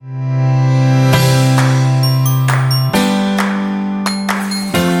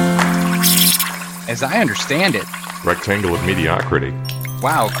as I understand it. Rectangle of mediocrity.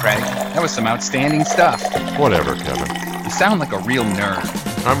 Wow, Craig, that was some outstanding stuff. Whatever, Kevin. You sound like a real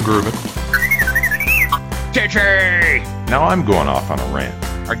nerd. I'm grooving. Chichi! Now I'm going off on a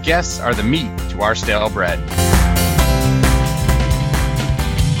rant. Our guests are the meat to our stale bread.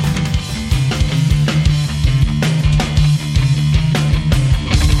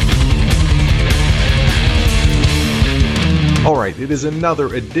 All right, it is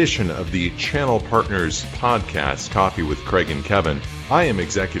another edition of the Channel Partners podcast, Coffee with Craig and Kevin. I am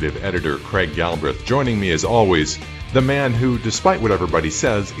Executive Editor Craig Galbraith. Joining me as always, the man who, despite what everybody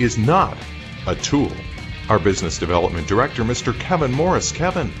says, is not a tool. Our Business Development Director, Mr. Kevin Morris.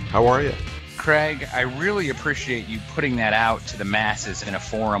 Kevin, how are you? Craig, I really appreciate you putting that out to the masses in a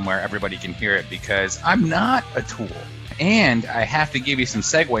forum where everybody can hear it, because I'm not a tool. And I have to give you some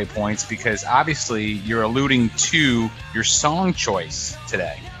segue points because obviously you're alluding to your song choice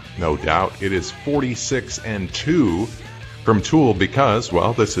today. No doubt. It is 46 and 2 from Tool because,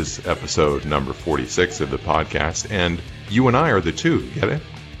 well, this is episode number 46 of the podcast, and you and I are the two. Get it?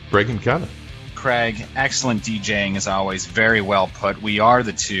 Craig and Kevin. Craig, excellent DJing as always. Very well put. We are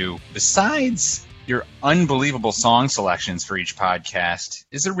the two. Besides your unbelievable song selections for each podcast,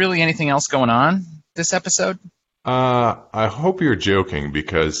 is there really anything else going on this episode? I hope you're joking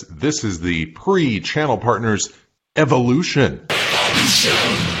because this is the pre-Channel Partners Evolution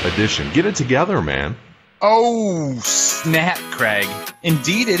edition. Get it together, man. Oh, snap, Craig.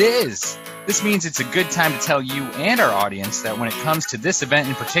 Indeed it is. This means it's a good time to tell you and our audience that when it comes to this event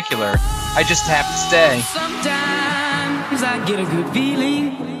in particular, I just have to stay. Sometimes I get a good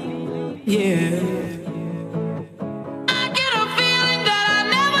feeling, yeah.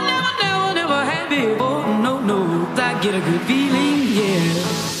 Get a good feeling,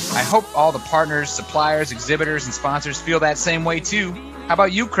 yeah. I hope all the partners, suppliers, exhibitors, and sponsors feel that same way too. How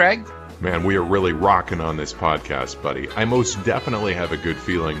about you, Craig? Man, we are really rocking on this podcast, buddy. I most definitely have a good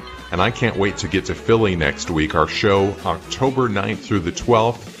feeling, and I can't wait to get to Philly next week, our show, October 9th through the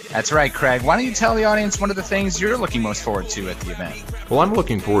 12th. That's right, Craig. Why don't you tell the audience one of the things you're looking most forward to at the event? Well, I'm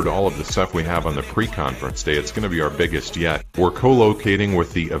looking forward to all of the stuff we have on the pre-conference day. It's going to be our biggest yet. We're co-locating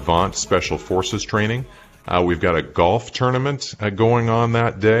with the Avant Special Forces Training. We've got a golf tournament going on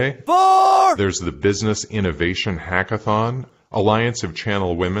that day. There's the Business Innovation Hackathon, Alliance of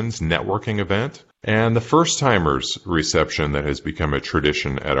Channel Women's networking event, and the first-timers reception that has become a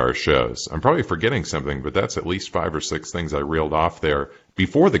tradition at our shows. I'm probably forgetting something, but that's at least 5 or 6 things I reeled off there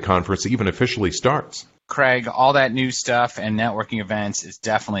before the conference even officially starts. Craig, all that new stuff and networking events is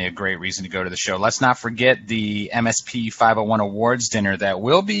definitely a great reason to go to the show. Let's not forget the MSP 501 Awards dinner that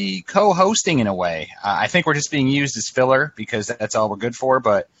we'll be co-hosting in a way. I think we're just being used as filler because that's all we're good for,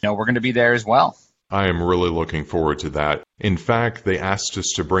 but we're going to be there as well. I am really looking forward to that. In fact, they asked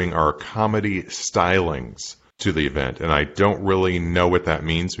us to bring our comedy stylings to the event, and I don't really know what that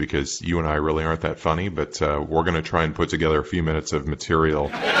means because you and I really aren't that funny, but we're going to try and put together a few minutes of material.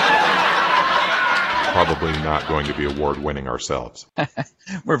 Probably not going to be award-winning ourselves.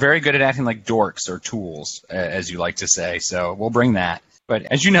 We're very good at acting like dorks or tools, as you like to say, so we'll bring that. But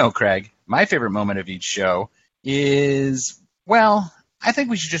as you know, Craig, my favorite moment of each show is, well, I think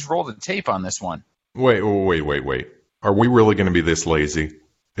we should just roll the tape on this one. Wait. Are we really going to be this lazy?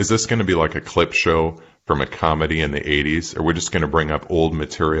 Is this going to be like a clip show from a comedy in the 80s? Or are we just going to bring up old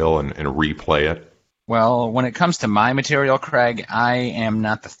material and replay it? Well, when it comes to my material, Craig, I am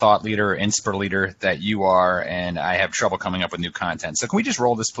not the thought leader or inspo leader that you are, and I have trouble coming up with new content. So can we just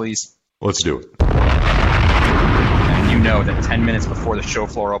roll this, please? Let's do it. And you know that 10 minutes before the show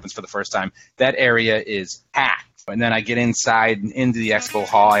floor opens for the first time, that area is packed. And then I get inside into the expo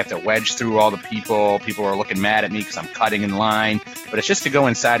hall. I have to wedge through all the people. People are looking mad at me because I'm cutting in line. But it's just to go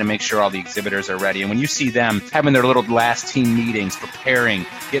inside and make sure all the exhibitors are ready. And when you see them having their little last team meetings, preparing,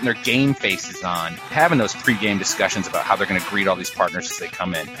 getting their game faces on, having those pre-game discussions about how they're going to greet all these partners as they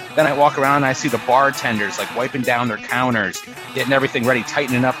come in. Then I walk around and I see the bartenders like wiping down their counters, getting everything ready,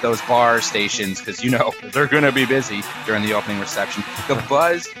 tightening up those bar stations because, they're going to be busy during the opening reception. The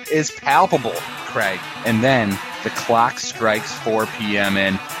buzz is palpable, Craig. And then the clock strikes 4 p.m.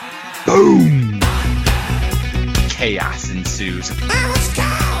 and boom! Chaos ensues. And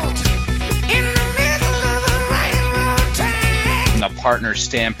the partners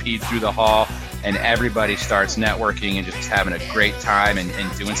stampede through the hall, and everybody starts networking and just having a great time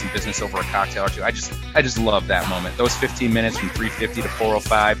and doing some business over a cocktail or two. I just love that moment. Those 15 minutes from 3:50 to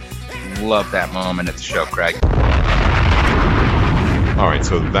 4:05, love that moment at the show, Craig. All right,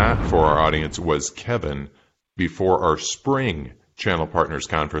 so that for our audience was Kevin before our spring Channel Partners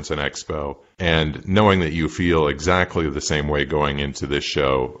Conference and Expo, and knowing that you feel exactly the same way going into this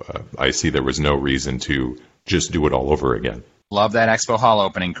show, I see there was no reason to just do it all over again. Love that Expo Hall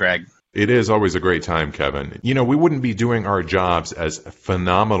opening, Craig. It is always a great time, Kevin. You know, we wouldn't be doing our jobs as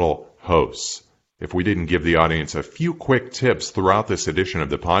phenomenal hosts if we didn't give the audience a few quick tips throughout this edition of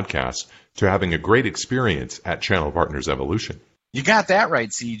the podcast to having a great experience at Channel Partners Evolution. You got that right,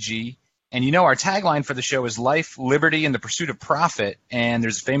 CG. And you know, our tagline for the show is life, liberty, and the pursuit of profit. And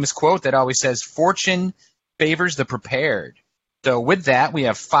there's a famous quote that always says, fortune favors the prepared. So with that, we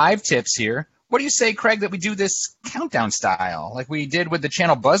have 5 tips here. What do you say, Craig, that we do this countdown style like we did with the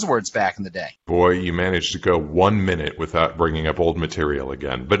channel buzzwords back in the day? Boy, you managed to go 1 minute without bringing up old material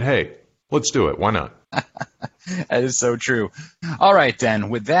again. But hey, let's do it. Why not? That is so true. All right, then.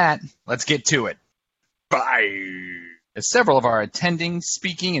 With that, let's get to it. Bye. As several of our attending,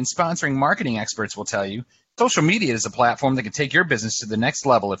 speaking, and sponsoring marketing experts will tell you, social media is a platform that can take your business to the next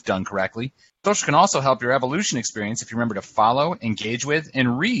level if done correctly. Social can also help your evolution experience if you remember to follow, engage with,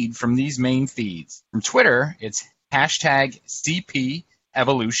 and read from these main feeds. From Twitter, it's hashtag CP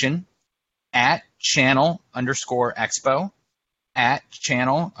Evolution, at channel_expo, at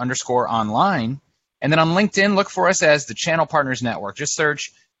channel_online. And then on LinkedIn, look for us as the Channel Partners Network. Just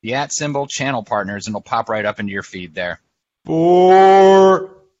search the @ Channel Partners, and it'll pop right up into your feed there. Our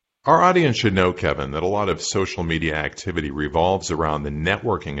audience should know, Kevin, that a lot of social media activity revolves around the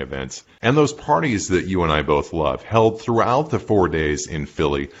networking events and those parties that you and I both love, held throughout the 4 days in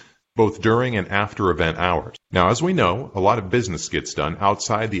Philly, both during and after event hours. Now, as we know, a lot of business gets done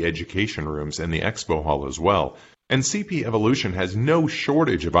outside the education rooms and the expo hall as well. And CP Evolution has no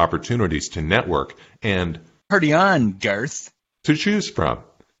shortage of opportunities to network and Party on, Garth. to choose from.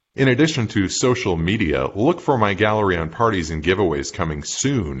 In addition to social media, look for my gallery on parties and giveaways coming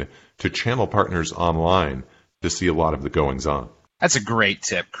soon to Channel Partners Online to see a lot of the goings-on. That's a great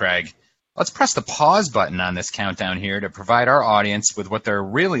tip, Craig. Let's press the pause button on this countdown here to provide our audience with what they're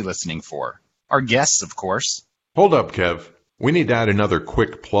really listening for. Our guests, of course. Hold up, Kev. We need to add another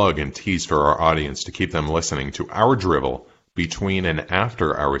quick plug and tease for our audience to keep them listening to our drivel between and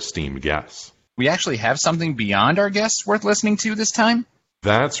after our esteemed guests. We actually have something beyond our guests worth listening to this time?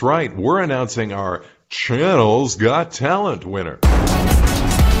 That's right. We're announcing our Channel's Got Talent winner.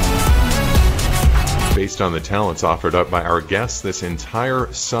 Based on the talents offered up by our guests this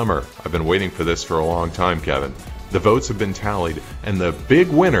entire summer. I've been waiting for this for a long time, Kevin. The votes have been tallied, and the big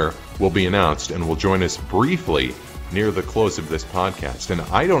winner will be announced and will join us briefly near the close of this podcast. And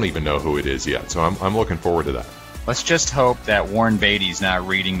I don't even know who it is yet, so I'm looking forward to that. Let's just hope that Warren Beatty's not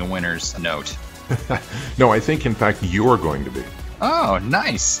reading the winner's note. No, I think, in fact, you're going to be. Oh,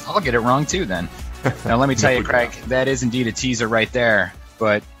 nice. I'll get it wrong, too, then. Now, let me tell you, Craig, that is indeed a teaser right there.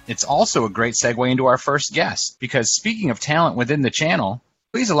 But it's also a great segue into our first guest, because speaking of talent within the channel,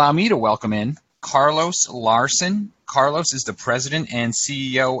 please allow me to welcome in Carlos Larson. Carlos is the president and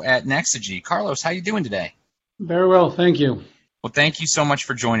CEO at Nexagy. Carlos, how you doing today? Very well, thank you. Well, thank you so much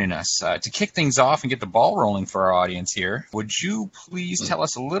for joining us. To kick things off and get the ball rolling for our audience here, would you please tell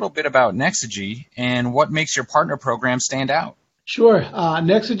us a little bit about Nexagy and what makes your partner program stand out? Sure.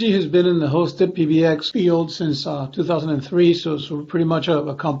 Nexagy has been in the hosted PBX field since 2003, so we're pretty much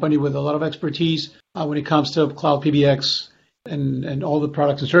a company with a lot of expertise when it comes to cloud PBX and all the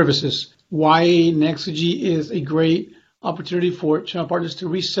products and services. Why Nexagy is a great opportunity for channel partners to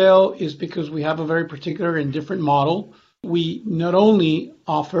resell is because we have a very particular and different model. We not only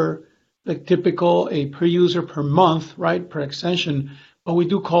offer the typical a per user per month, right, per extension, but we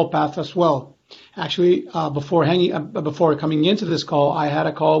do call path as well. Actually, before coming into this call, I had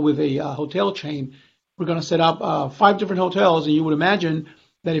a call with a hotel chain. We're going to set up 5 different hotels, and you would imagine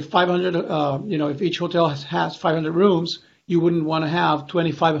that if 500, if each hotel has 500 rooms, you wouldn't want to have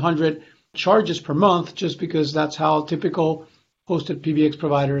 2,500 charges per month, just because that's how typical hosted PBX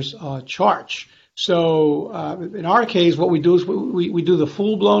providers charge. So in our case, what we do is we do the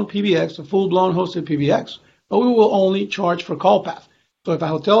full-blown PBX, the full-blown hosted PBX, but we will only charge for call path. So if a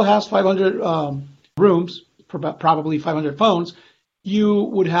hotel has 500 rooms, probably 500 phones, you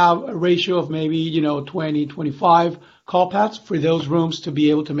would have a ratio of maybe 20, 25 call paths for those rooms to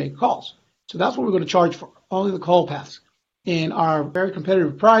be able to make calls. So that's what we're going to charge for, only the call paths. And our very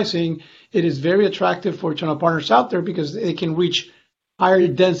competitive pricing, it is very attractive for channel partners out there because they can reach higher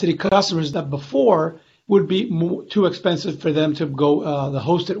density customers that before would be too expensive for them to go the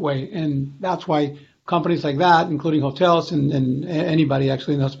hosted way. And that's why companies like that, including hotels and anybody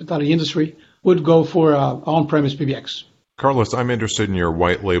actually in the hospitality industry, would go for on-premise PBX. Carlos, I'm interested in your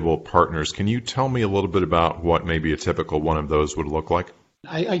white label partners. Can you tell me a little bit about what maybe a typical one of those would look like?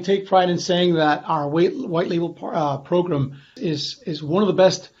 I take pride in saying that our white label program is one of the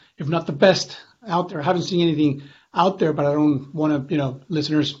best, if not the best, out there. I haven't seen anything out there, but I don't want to,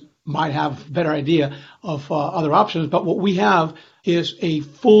 listeners might have a better idea of other options. But what we have is a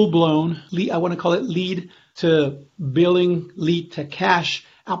full-blown lead, I want to call it lead to billing, lead to cash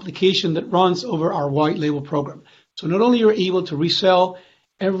application that runs over our white label program. So not only are you able to resell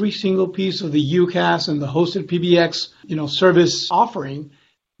every single piece of the UCaaS and the hosted PBX, service offering,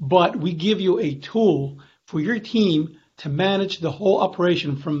 but we give you a tool for your team to manage the whole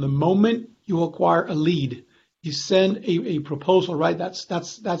operation from the moment you acquire a lead. You send a proposal, right? That's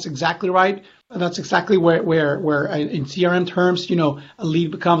exactly right. That's exactly where in CRM terms, a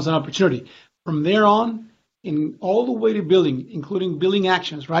lead becomes an opportunity. From there on, in all the way to billing, including billing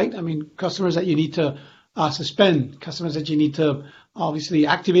actions, right? I mean, customers that you need to suspend, customers that you need to obviously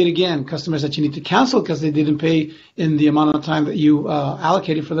activate again, customers that you need to cancel because they didn't pay in the amount of time that you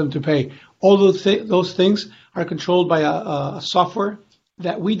allocated for them to pay. All those things are controlled by a software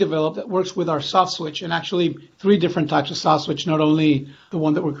that we developed that works with our SoftSwitch, and actually 3 different types of SoftSwitch, not only the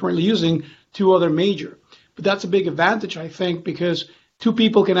one that we're currently using, 2 other major. But that's a big advantage, I think, because 2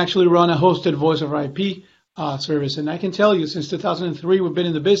 people can actually run a hosted voice over IP service. And I can tell you, since 2003, we've been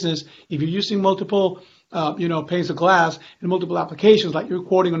in the business. If you're using multiple panes of glass and multiple applications, like you're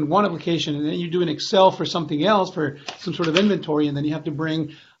quoting on one application and then you're doing Excel for something else, for some sort of inventory, and then you have to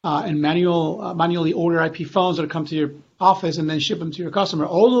bring and manually order IP phones that come to your office and then ship them to your customer.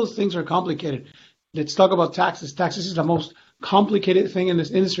 All those things are complicated. Let's talk about taxes. Taxes is the most complicated thing in this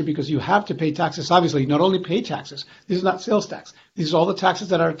industry because you have to pay taxes. Obviously, not only pay taxes. This is not sales tax. These are all the taxes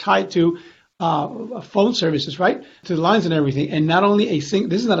that are tied to phone services, right? To the lines and everything. And not only this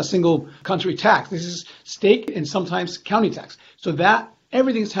is not a single country tax. This is state and sometimes county tax. So that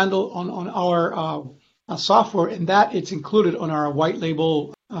everything is handled on our software, and that it's included on our white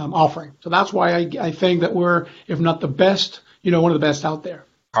label offering. So that's why I think that we're, if not the best, one of the best out there.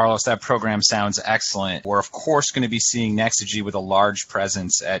 Carlos, that program sounds excellent. We're, of course, going to be seeing Nexigee with a large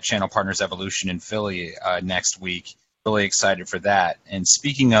presence at Channel Partners Evolution in Philly next week. Really excited for that. And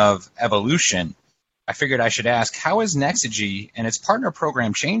speaking of evolution, I figured I should ask, how has Nexigee and its partner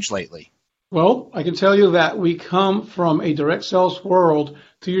program changed lately? Well, I can tell you that we come from a direct sales world.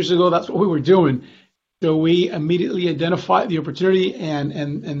 2 years ago, that's what we were doing. So we immediately identified the opportunity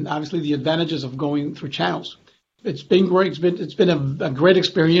and obviously the advantages of going through channels. It's been great. It's been a great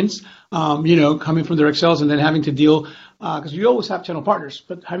experience, coming from direct sales and then having to deal, because you always have channel partners,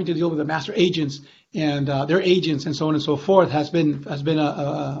 but having to deal with the master agents and their agents and so on and so forth has been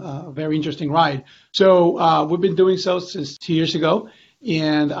a very interesting ride. So we've been doing so since 2 years ago,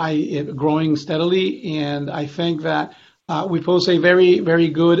 and growing steadily. And I think that we pose a very, very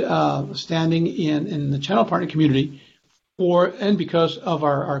good standing in the channel partner community and because of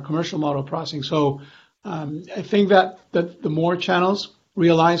our commercial model processing. So I think that the more channels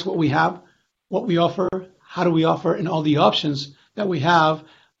realize what we have, what we offer, how do we offer, and all the options that we have,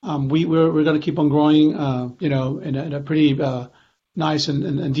 we're going to keep on growing, in a pretty nice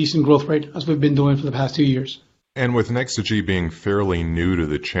and decent growth rate as we've been doing for the past 2 years. And with Nexigee being fairly new to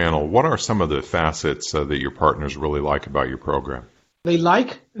the channel, what are some of the facets that your partners really like about your program? They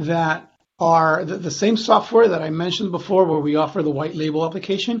like that the same software that I mentioned before, where we offer the white label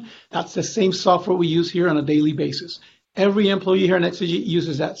application. That's the same software we use here on a daily basis. Every employee here at Nexigee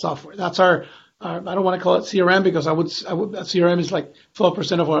uses that software. That's our I don't want to call it CRM because CRM is like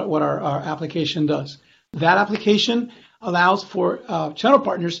 12% of what our application does. That application allows for channel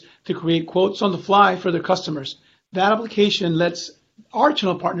partners to create quotes on the fly for their customers. That application lets our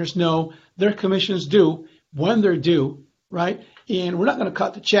channel partners know their commissions due, when they're due, right? And we're not going to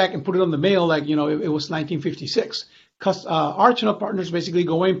cut the check and put it on the mail like, it was 1956. Our channel partners basically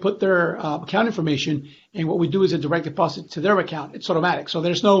go in, put their account information, and what we do is a direct deposit to their account. It's automatic. So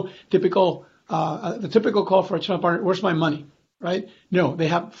there's no typical call for a channel partner, where's my money, right? No, they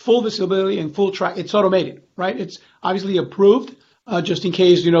have full visibility and full track. It's automated, right? It's obviously approved, just in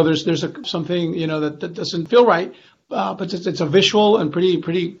case, there's something, that doesn't feel right. But it's a visual and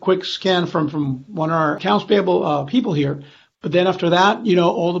pretty quick scan from one of our accounts payable people here. But then after that,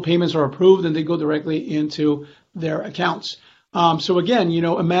 all the payments are approved and they go directly into their accounts. So again,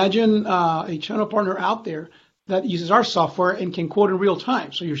 imagine a channel partner out there that uses our software and can quote in real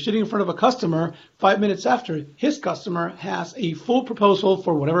time. So you're sitting in front of a customer 5 minutes after his customer has a full proposal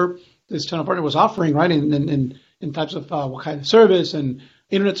for whatever this channel partner was offering, right? In types of what kind of service and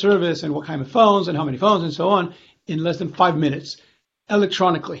internet service and what kind of phones and how many phones and so on in less than 5 minutes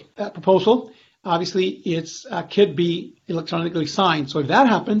electronically. That proposal, obviously, could be electronically signed. So if that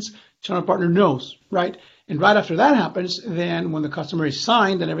happens, channel partner knows, right? And right after that happens, then when the customer is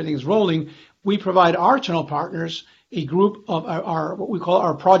signed and everything is rolling, we provide our channel partners a group of our what we call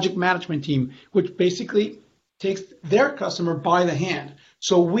our project management team, which basically takes their customer by the hand.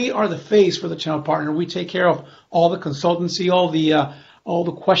 So we are the face for the channel partner. We take care of all the consultancy, all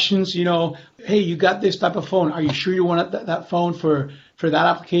the questions. Hey, you got this type of phone. Are you sure you want that phone for that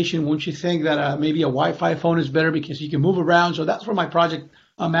application? Won't you think that maybe a Wi-Fi phone is better because you can move around? So that's what my project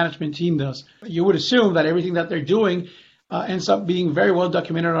management team does. You would assume that everything that they're doing ends up being very well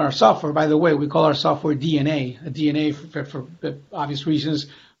documented on our software. By the way, we call our software DNA, a DNA for obvious reasons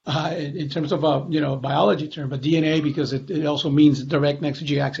in terms of a biology term, but DNA because it also means direct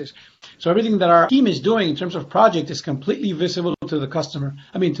Nexigee access. So everything that our team is doing in terms of project is completely visible to the customer.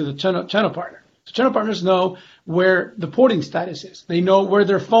 To the channel partner. So channel partners know where the porting status is. They know where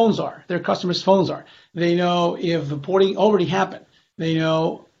their phones are, their customers' phones are. They know if the porting already happened. They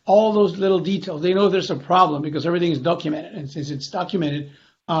know all those little details. They know there's a problem because everything is documented. And since it's documented,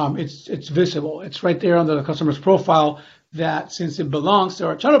 it's visible. It's right there under the customer's profile that since it belongs to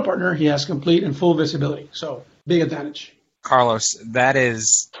our channel partner, he has complete and full visibility. So big advantage. Carlos, that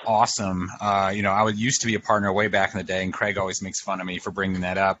is awesome. I used to be a partner way back in the day, and Craig always makes fun of me for bringing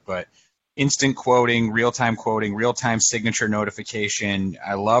that up, but instant quoting, real-time signature notification.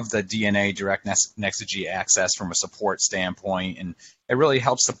 I love the DNA direct Nexigee access from a support standpoint, and it really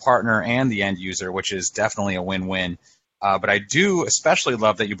helps the partner and the end user, which is definitely a win-win. But I do especially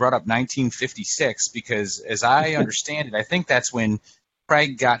love that you brought up 1956 because, as I understand it, I think that's when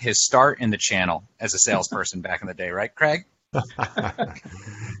Craig got his start in the channel as a salesperson back in the day, right, Craig?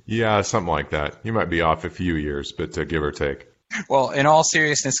 Yeah, something like that. You might be off a few years, but give or take. Well, in all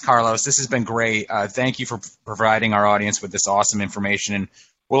seriousness, Carlos, this has been great. Thank you for providing our audience with this awesome information. And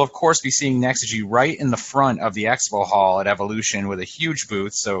we'll, of course, be seeing Nexigee right in the front of the expo hall at Evolution with a huge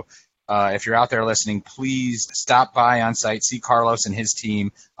booth. So if you're out there listening, please stop by on site, see Carlos and his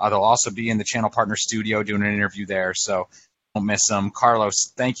team. They'll also be in the channel partner studio doing an interview there. So don't miss them.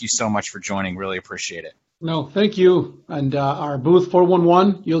 Carlos, thank you so much for joining. Really appreciate it. No, thank you. And our booth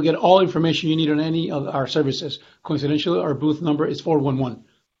 411, you'll get all information you need on any of our services. Coincidentally, our booth number is 411.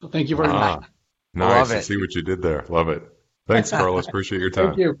 So thank you very much. Nice to see what you did there. Love it. Thanks, Carlos. Appreciate your time.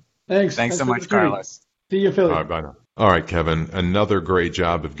 Thank you. Thanks so much, Carlos. See you, Philly. All right, bye now. All right, Kevin, another great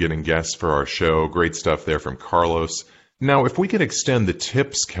job of getting guests for our show. Great stuff there from Carlos. Now, if we could extend the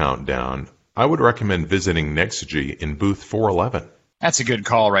tips countdown, I would recommend visiting Nexigee in booth 411. That's a good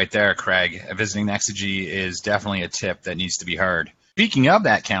call right there, Craig. Visiting Nexigee is definitely a tip that needs to be heard. Speaking of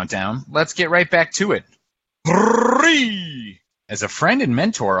that countdown, let's get right back to it. 3! As a friend and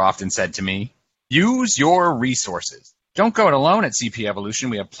mentor often said to me, use your resources. Don't go it alone at CP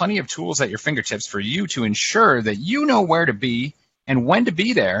Evolution. We have plenty of tools at your fingertips for you to ensure that you know where to be and when to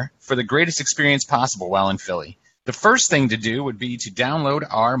be there for the greatest experience possible while in Philly. The first thing to do would be to download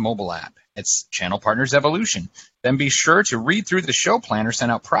our mobile app. It's Channel Partners Evolution. Then be sure to read through the show planner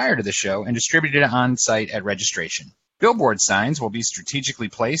sent out prior to the show and distribute it on site at registration. Billboard signs will be strategically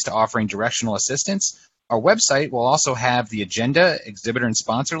placed, offering directional assistance. Our website will also have the agenda, exhibitor and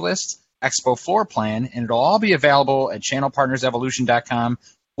sponsor list, expo floor plan, and it'll all be available at channelpartnersevolution.com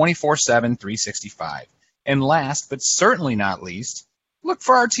 24/7, 365. And last, but certainly not least, look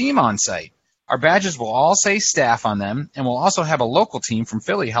for our team on site. Our badges will all say staff on them, and we'll also have a local team from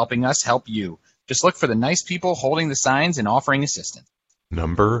Philly helping us help you. Just look for the nice people holding the signs and offering assistance.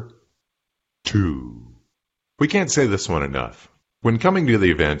 Number 2. We can't say this one enough. When coming to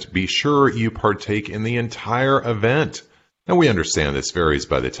the event, be sure you partake in the entire event. Now, we understand this varies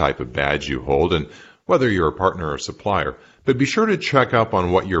by the type of badge you hold and whether you're a partner or supplier, but be sure to check up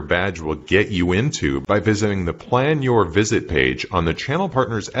on what your badge will get you into by visiting the Plan Your Visit page on the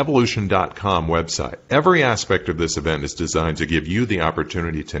channelpartnersevolution.com website. Every aspect of this event is designed to give you the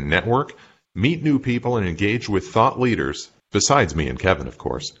opportunity to network, meet new people, and engage with thought leaders, besides me and Kevin, of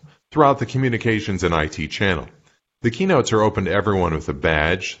course, throughout the communications and IT channel. The keynotes are open to everyone with a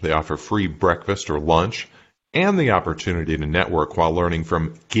badge. They offer free breakfast or lunch, and the opportunity to network while learning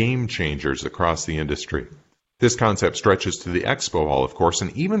from game changers across the industry. This concept stretches to the expo hall, of course,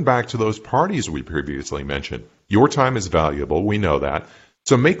 and even back to those parties we previously mentioned. Your time is valuable, we know that,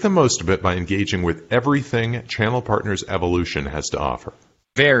 so make the most of it by engaging with everything Channel Partners Evolution has to offer.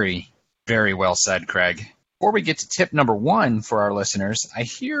 Very, very well said, Craig. Before we get to tip number 1 for our listeners, I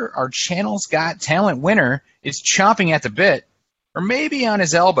hear our Channel's Got Talent winner is chomping at the bit, or maybe on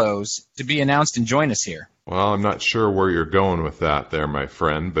his elbows, to be announced and join us here. Well, I'm not sure where you're going with that there, my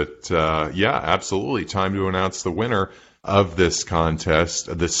friend, but yeah, absolutely. Time to announce the winner of this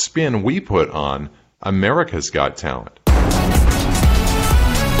contest, the spin we put on America's Got Talent.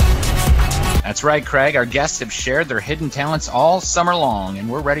 That's right, Craig. Our guests have shared their hidden talents all summer long, and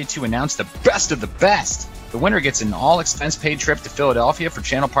we're ready to announce the best of the best. The winner gets an all-expense-paid trip to Philadelphia for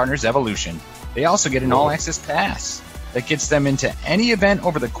Channel Partners Evolution. They also get an all-access pass that gets them into any event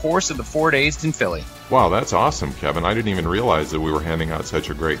over the course of the 4 days in Philly. Wow, that's awesome, Kevin. I didn't even realize that we were handing out such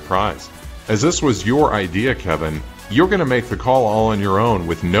a great prize. As this was your idea, Kevin, you're going to make the call all on your own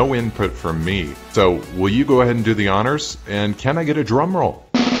with no input from me. So will you go ahead and do the honors? And can I get a drum roll?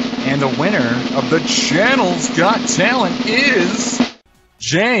 And the winner of the Channel's Got Talent is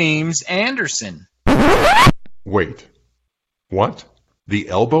James Anderson. Wait. What? The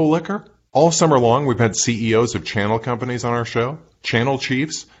elbow licker? All summer long, we've had CEOs of channel companies on our show, channel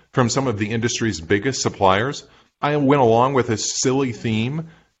chiefs from some of the industry's biggest suppliers. I went along with a silly theme,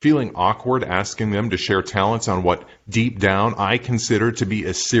 feeling awkward asking them to share talents on what deep down I consider to be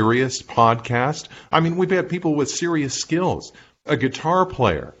a serious podcast. I mean, we've had people with serious skills, a guitar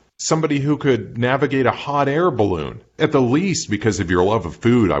player, somebody who could navigate a hot air balloon. At the least, because of your love of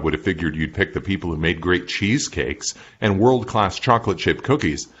food, I would have figured you'd pick the people who made great cheesecakes and world-class chocolate chip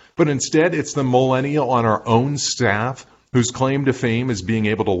cookies. But instead, it's the millennial on our own staff whose claim to fame is being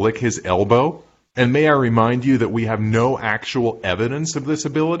able to lick his elbow. And may I remind you that we have no actual evidence of this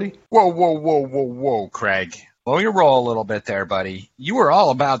ability? Whoa, Craig. Blow your roll a little bit there, buddy. You were all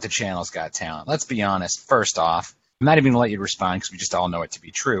about the Channel's Got Talent. Let's be honest. First off, I'm not even going to let you respond because we just all know it to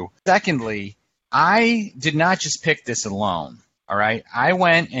be true. Secondly, I did not just pick this alone, all right? I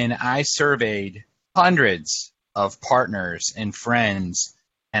went and I surveyed hundreds of partners and friends,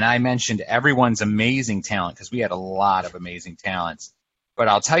 and I mentioned everyone's amazing talent because we had a lot of amazing talents. But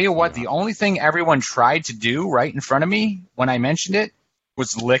I'll tell you what, the only thing everyone tried to do right in front of me when I mentioned it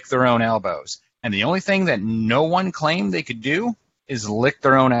was lick their own elbows. And the only thing that no one claimed they could do is lick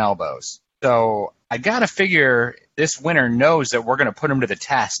their own elbows. So I got to figure this winner knows that we're going to put him to the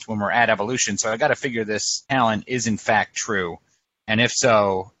test when we're at Evolution. So I got to figure this talent is in fact true. And if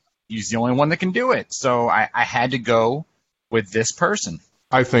so, he's the only one that can do it. So I had to go with this person.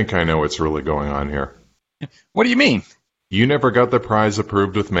 I think I know what's really going on here. What do you mean? You never got the prize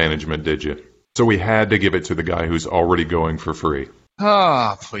approved with management, did you? So we had to give it to the guy who's already going for free.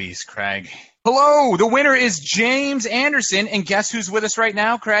 Oh, please, Craig. Hello, the winner is James Anderson. And guess who's with us right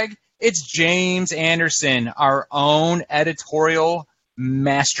now, Craig? It's James Anderson, our own editorial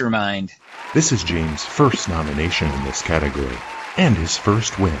mastermind. This is James' first nomination in this category, and his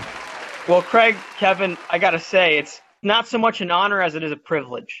first win. Well, Craig, Kevin, I gotta say, it's not so much an honor as it is a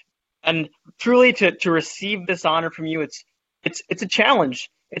privilege. And truly to receive this honor from you, it's a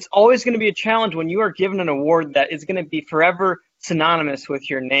challenge. It's always going to be a challenge when you are given an award that is going to be forever synonymous with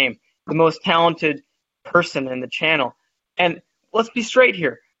your name, the most talented person in the channel. And let's be straight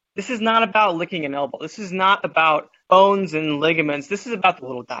here. This is not about licking an elbow. This is not about bones and ligaments. This is about the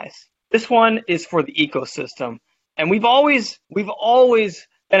little guys. This one is for the ecosystem. And we've always been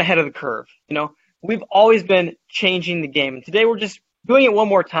ahead of the curve. You know, we've always been changing the game. And today we're just doing it one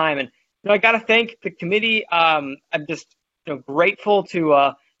more time. And I got to thank the committee. I'm just grateful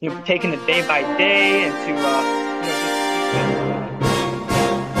to taking it day by day and to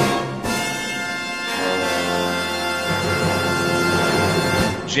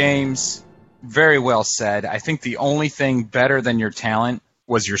James, very well said. I think the only thing better than your talent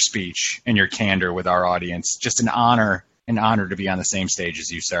was your speech and your candor with our audience. Just an honor to be on the same stage as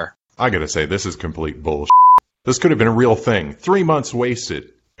you, sir. I gotta say, this is complete bullshit. This could have been a real thing. 3 months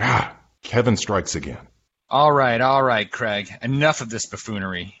wasted. Kevin strikes again. All right, Craig. Enough of this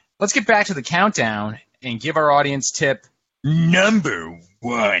buffoonery. Let's get back to the countdown and give our audience tip number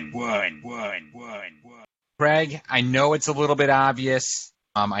one. Craig, I know it's a little bit obvious.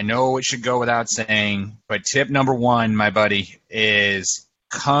 I know it should go without saying, but tip number one, my buddy, is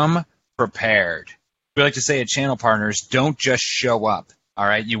come prepared. We like to say at Channel Partners, don't just show up. All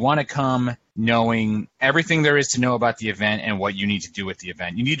right, you want to come knowing everything there is to know about the event and what you need to do with the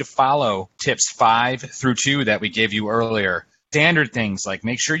event. You need to follow tips 5 through 2 that we gave you earlier. Standard things like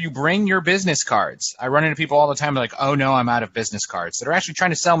make sure you bring your business cards. I run into people all the time like, oh no, I'm out of business cards, that are actually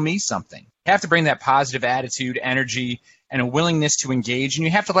trying to sell me something. You have to bring that positive attitude, energy, and a willingness to engage, and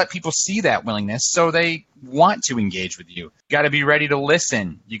you have to let people see that willingness so they want to engage with you. You got to be ready to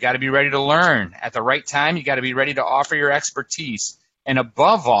listen. You got to be ready to learn. At the right time, you got to be ready to offer your expertise. And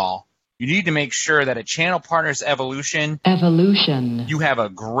above all, you need to make sure that at Channel Partners Evolution, you have a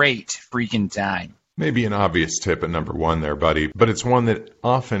great freaking time. Maybe an obvious tip at number 1 there, buddy, but it's one that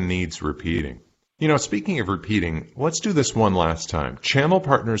often needs repeating. Speaking of repeating, let's do this one last time. Channel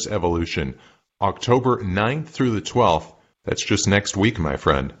Partners Evolution, October 9th through the 12th. That's just next week, my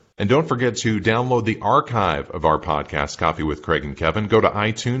friend. And don't forget to download the archive of our podcast, Coffee with Craig and Kevin. Go to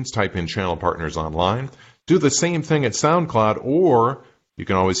iTunes, type in Channel Partners Online. Do the same thing at SoundCloud, or you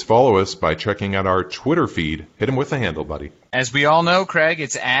can always follow us by checking out our Twitter feed. Hit him with the handle, buddy. As we all know, Craig,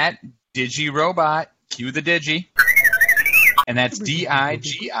 it's at DigiRobot. Cue the Digi. And that's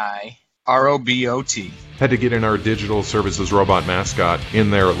DIGIROBOT. Had to get in our digital services robot mascot in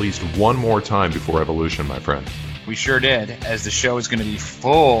there at least one more time before evolution, my friend. We sure did, as the show is going to be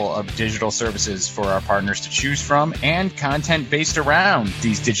full of digital services for our partners to choose from and content based around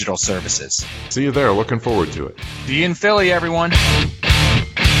these digital services. See you there. Looking forward to it. See you in Philly, everyone.